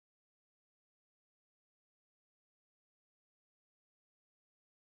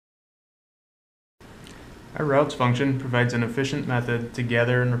Our routes function provides an efficient method to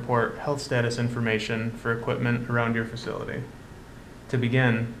gather and report health status information for equipment around your facility. To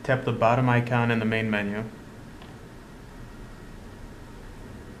begin, tap the bottom icon in the main menu.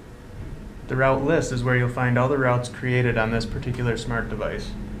 The route list is where you'll find all the routes created on this particular smart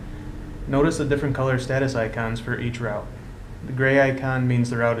device. Notice the different color status icons for each route. The gray icon means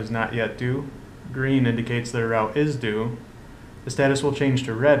the route is not yet due. Green indicates the route is due. The status will change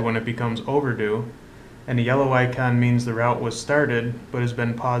to red when it becomes overdue. And a yellow icon means the route was started but has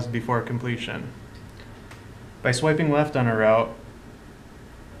been paused before completion. By swiping left on a route,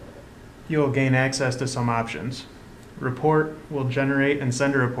 you will gain access to some options. Report will generate and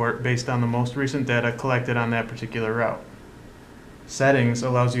send a report based on the most recent data collected on that particular route. Settings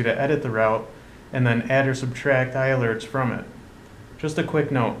allows you to edit the route and then add or subtract i-ALERTs from it. Just a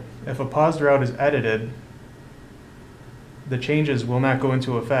quick note, if a paused route is edited, the changes will not go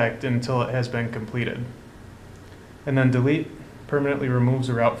into effect until it has been completed. And then delete permanently removes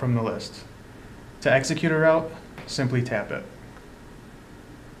a route from the list. To execute a route, simply tap it.